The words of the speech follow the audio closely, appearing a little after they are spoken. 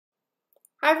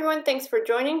Hi everyone, thanks for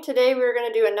joining. Today we're going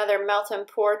to do another melt and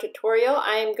pour tutorial.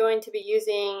 I am going to be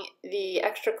using the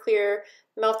extra clear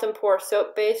melt and pour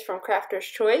soap base from Crafter's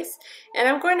Choice, and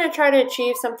I'm going to try to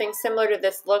achieve something similar to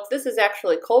this look. This is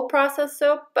actually cold process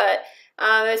soap, but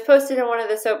it was posted in one of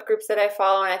the soap groups that I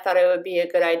follow, and I thought it would be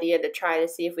a good idea to try to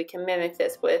see if we can mimic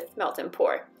this with melt and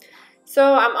pour.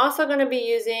 So I'm also going to be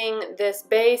using this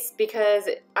base because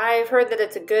I've heard that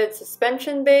it's a good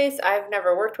suspension base. I've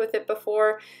never worked with it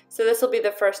before, so this will be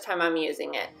the first time I'm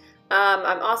using it.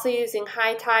 I'm also using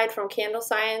High Tide from Candle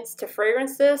Science to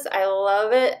fragrance this. I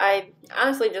love it. I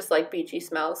honestly just like beachy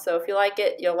smells, so if you like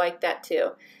it, you'll like that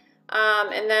too.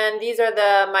 And then these are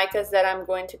the micas that I'm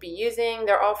going to be using.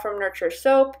 They're all from Nurture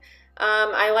Soap.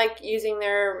 I like using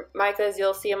their micas.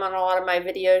 You'll see them on a lot of my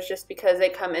videos just because they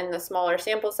come in the smaller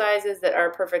sample sizes that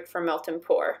are perfect for melt and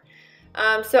pour.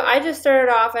 So I just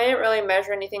started off, I didn't really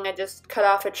measure anything, I just cut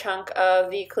off a chunk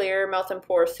of the clear melt and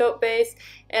pour soap base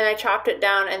and I chopped it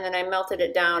down and then I melted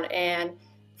it down, and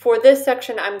for this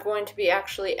section I'm going to be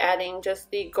actually adding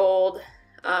just the gold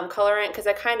colorant because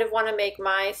I kind of want to make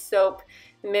my soap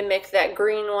mimic that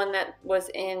green one that was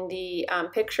in the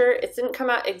picture. It didn't come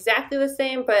out exactly the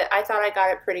same, but I thought I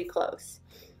got it pretty close.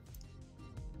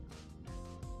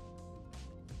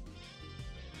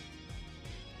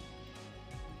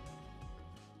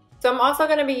 So I'm also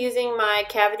going to be using my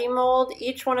cavity mold.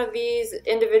 Each one of these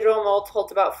individual molds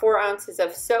holds about 4 ounces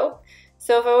of soap.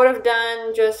 So if I would have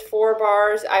done just 4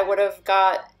 bars, I would have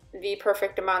got the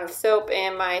perfect amount of soap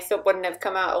and my soap wouldn't have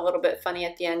come out a little bit funny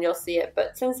at the end. You'll see it.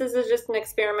 But since this is just an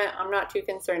experiment, I'm not too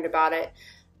concerned about it.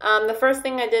 The first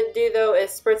thing I did do though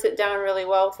is spritz it down really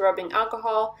well with rubbing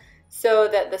alcohol so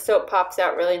that the soap pops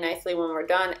out really nicely when we're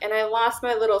done. And I lost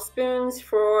my little spoons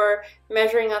for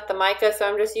measuring out the mica, so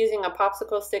I'm just using a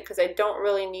popsicle stick because I don't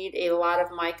really need a lot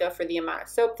of mica for the amount of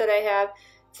soap that I have.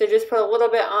 So just put a little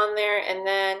bit on there and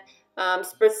then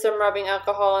spritz some rubbing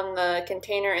alcohol in the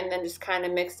container and then just kind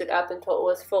of mixed it up until it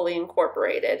was fully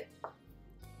incorporated.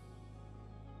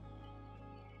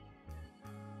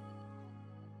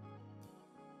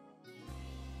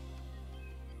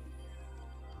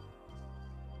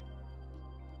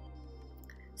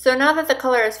 So now that the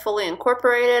color is fully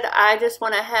incorporated, I just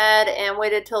went ahead and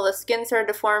waited till the skin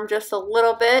started to form just a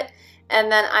little bit,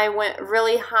 and then I went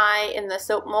really high in the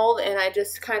soap mold and I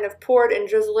just kind of poured and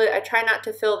drizzled it. I try not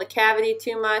to fill the cavity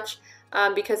too much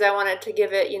because I wanted to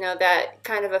give it, you know, that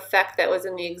kind of effect that was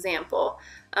in the example.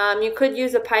 You could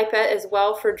use a pipette as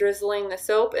well for drizzling the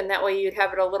soap, and that way you'd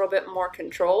have it a little bit more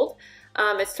controlled.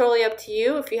 It's totally up to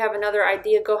you. If you have another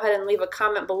idea, go ahead and leave a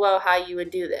comment below how you would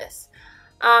do this.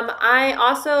 I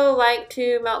also like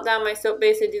to melt down my soap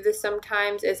base. I do this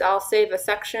sometimes is I'll save a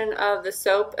section of the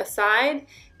soap aside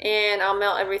and I'll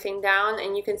melt everything down,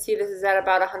 and you can see this is at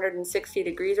about 160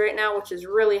 degrees right now, which is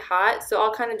really hot. So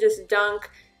I'll kind of just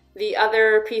dunk the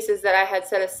other pieces that I had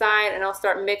set aside and I'll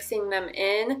start mixing them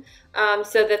in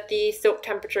so that the soap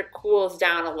temperature cools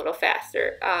down a little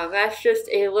faster. That's just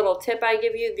a little tip I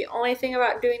give you. The only thing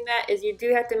about doing that is you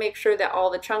do have to make sure that all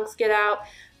the chunks get out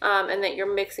and that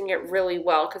you're mixing it really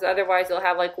well, because otherwise you'll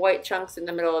have like white chunks in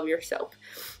the middle of your soap.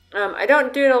 I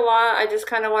don't do it a lot. I just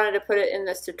kind of wanted to put it in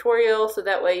this tutorial so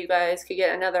that way you guys could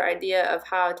get another idea of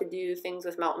how to do things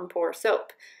with melt and pour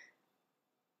soap.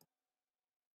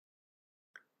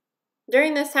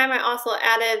 During this time I also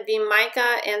added the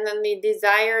mica and then the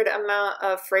desired amount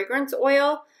of fragrance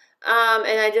oil,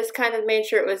 and I just kind of made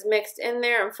sure it was mixed in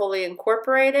there and fully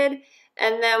incorporated.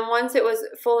 And then once it was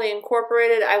fully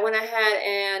incorporated, I went ahead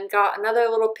and got another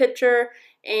little pitcher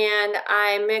and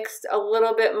I mixed a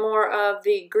little bit more of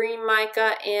the green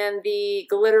mica and the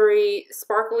glittery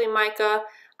sparkly mica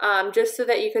just so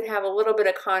that you could have a little bit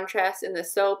of contrast in the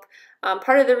soap.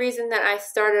 Part of the reason that I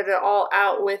started it all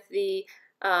out with the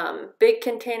big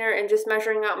container and just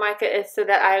measuring out mica is so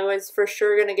that I was for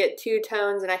sure going to get 2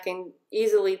 tones and I can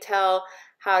easily tell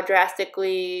how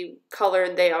drastically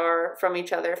colored they are from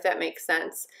each other, if that makes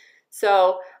sense.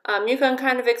 So you can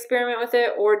kind of experiment with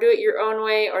it or do it your own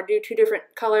way or do 2 different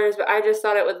colors, but I just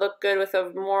thought it would look good with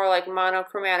a more like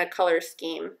monochromatic color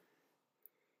scheme.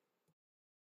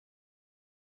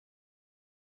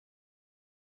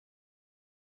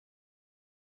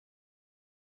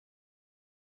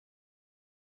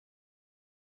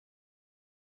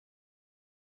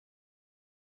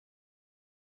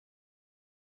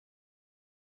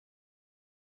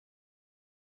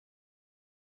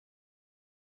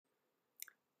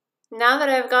 Now that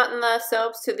I've gotten the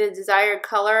soaps to the desired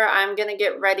color, I'm going to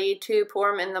get ready to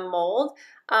pour them in the mold.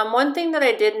 One thing that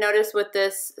I did notice with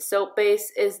this soap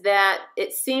base is that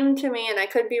it seemed to me, and I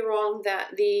could be wrong,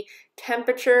 that the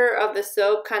temperature of the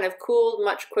soap kind of cooled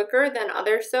much quicker than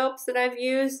other soaps that I've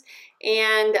used,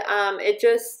 and it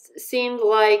just seemed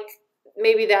like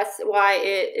maybe that's why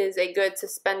it is a good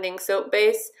suspending soap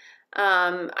base.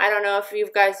 I don't know if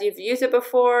you've used it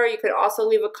before. You could also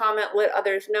leave a comment, let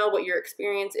others know what your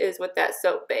experience is with that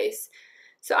soap base.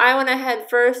 So I went ahead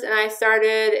first and I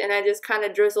started and I just kind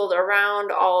of drizzled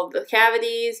around all of the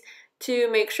cavities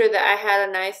to make sure that I had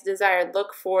a nice desired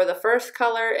look for the first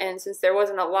color, and since there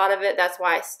wasn't a lot of it, that's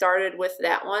why I started with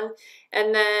that one.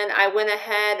 And then I went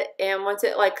ahead and once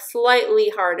it like slightly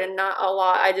hardened, not a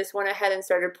lot, I just went ahead and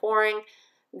started pouring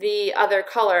the other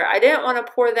color. I didn't want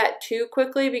to pour that too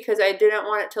quickly because I didn't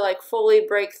want it to like fully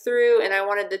break through, and I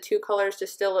wanted the two colors to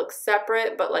still look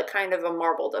separate but like kind of a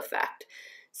marbled effect.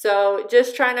 So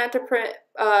just try not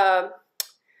to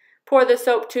pour the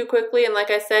soap too quickly, and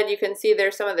like I said, you can see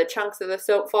there's some of the chunks of the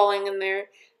soap falling in there.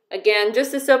 Again,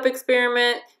 just a soap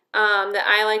experiment that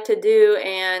I like to do,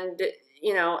 and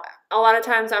you know, a lot of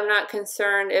times I'm not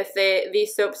concerned if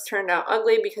these soaps turned out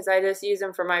ugly because I just use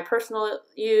them for my personal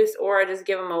use or I just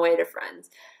give them away to friends.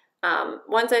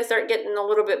 Once I start getting a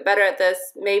little bit better at this,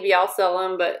 maybe I'll sell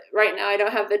them, but right now I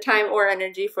don't have the time or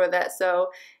energy for that.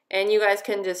 And you guys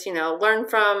can just, you know, learn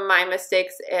from my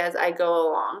mistakes as I go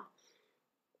along.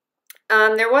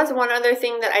 There was one other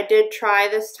thing that I did try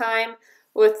this time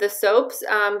with the soaps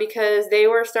because they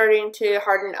were starting to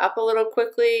harden up a little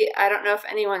quickly. I don't know if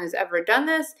anyone has ever done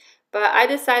this, but I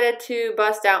decided to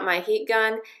bust out my heat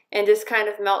gun and just kind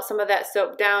of melt some of that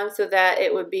soap down so that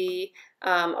it would be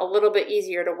a little bit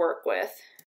easier to work with.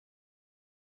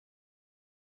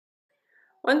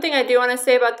 One thing I do want to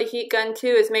say about the heat gun too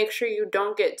is make sure you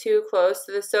don't get too close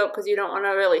to the soap because you don't want to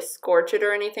really scorch it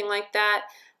or anything like that.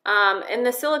 And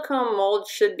the silicone molds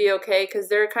should be okay because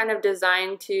they're kind of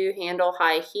designed to handle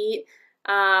high heat.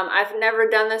 I've never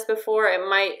done this before. It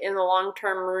might in the long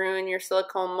term ruin your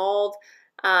silicone mold.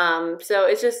 So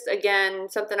it's just, again,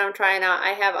 something I'm trying out.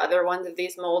 I have other ones of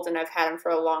these molds and I've had them for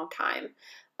a long time.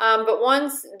 But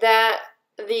once that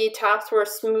the tops were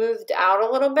smoothed out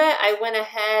a little bit, I went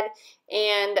ahead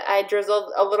and I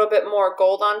drizzled a little bit more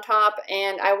gold on top,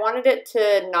 and I wanted it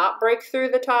to not break through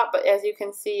the top, but as you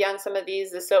can see on some of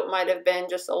these, the soap might have been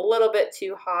just a little bit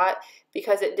too hot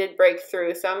because it did break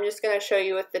through. So I'm just going to show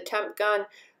you with the temp gun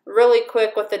really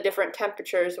quick what the different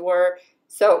temperatures were.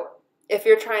 So if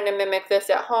you're trying to mimic this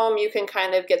at home, you can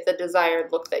kind of get the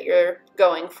desired look that you're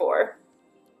going for.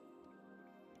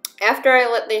 After I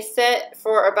let these sit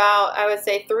for about, I would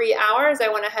say 3 hours, I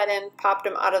went ahead and popped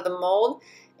them out of the mold.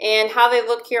 And how they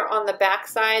look here on the back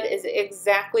side is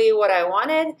exactly what I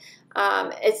wanted.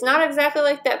 It's not exactly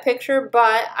like that picture,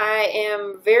 but I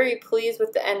am very pleased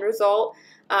with the end result.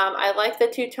 I like the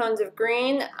two tones of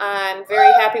green. I'm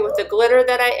very happy with the glitter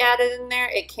that I added in there.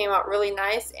 It came out really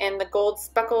nice, and the gold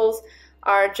speckles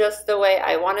are just the way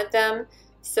I wanted them.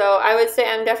 So I would say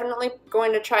I'm definitely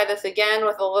going to try this again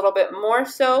with a little bit more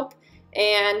soap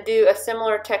and do a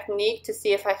similar technique to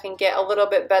see if I can get a little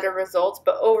bit better results.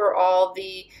 But overall,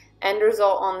 the end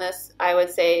result on this, I would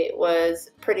say, was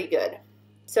pretty good.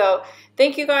 So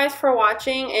thank you guys for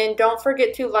watching, and don't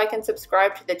forget to like and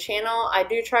subscribe to the channel. I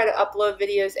do try to upload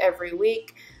videos every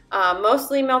week,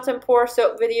 mostly melt and pour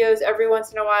soap videos. Every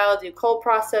once in a while I'll do cold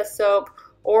process soap,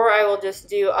 or I will just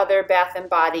do other Bath and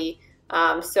Body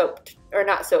soap, or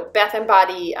not soap, Bath and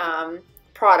Body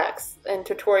products and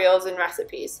tutorials and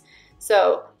recipes.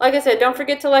 So like I said, don't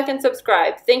forget to like and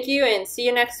subscribe. Thank you, and see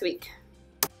you next week.